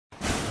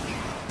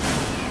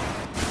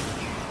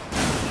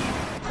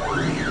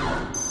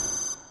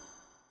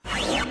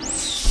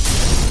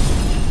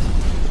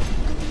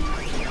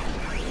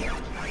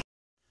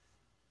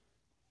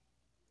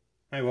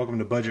Hi, welcome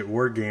to Budget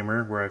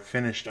Wargamer, where I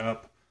finished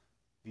up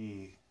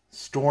the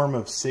Storm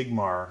of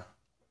Sigmar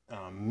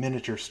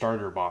miniature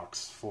starter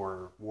box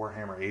for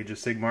Warhammer Age of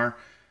Sigmar.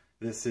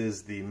 This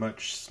is the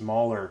much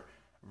smaller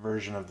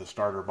version of the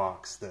starter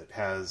box that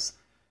has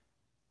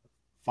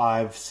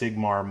 5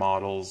 Sigmar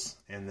models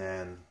and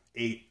then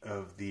 8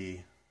 of the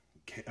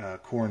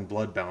Khorne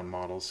Bloodbound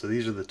models. So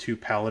these are the 2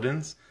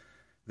 paladins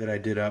that I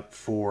did up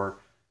for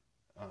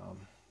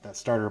that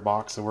starter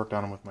box. I worked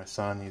on them with my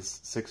son.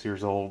 He's 6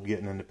 years old,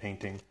 getting into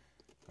painting.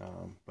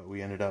 But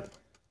we ended up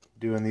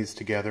doing these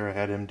together. I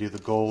had him do the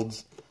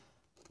golds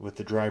with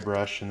the dry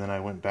brush, and then I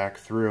went back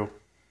through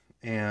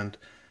and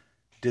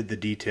did the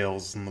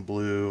details and the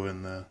blue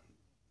and the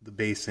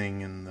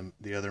basing and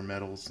the other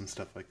metals and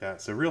stuff like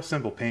that. So real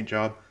simple paint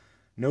job.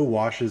 No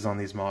washes on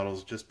these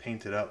models, just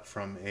painted up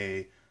from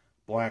a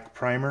black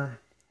primer.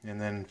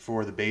 And then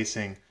for the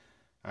basing,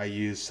 I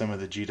used some of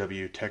the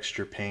GW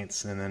texture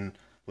paints and then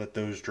let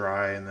those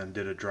dry, and then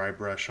did a dry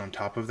brush on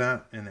top of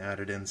that and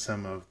added in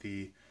some of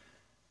the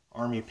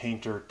Army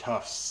Painter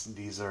tufts.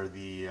 These are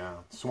the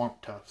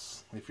swamp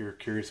tufts, if you're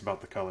curious about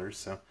the colors.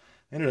 So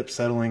I ended up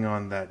settling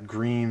on that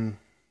green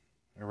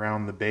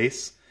around the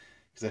base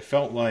because I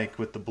felt like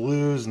with the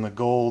blues and the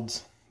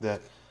golds that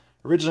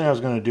originally I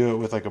was going to do it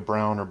with like a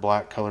brown or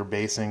black color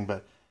basing,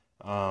 but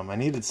I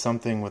needed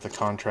something with a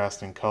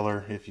contrasting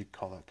color, if you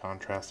call that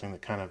contrasting,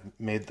 that kind of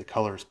made the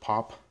colors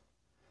pop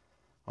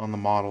on the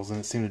models, and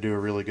it seemed to do a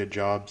really good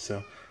job.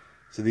 So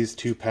these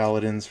 2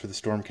 paladins for the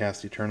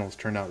Stormcast Eternals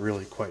turned out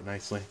really quite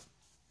nicely.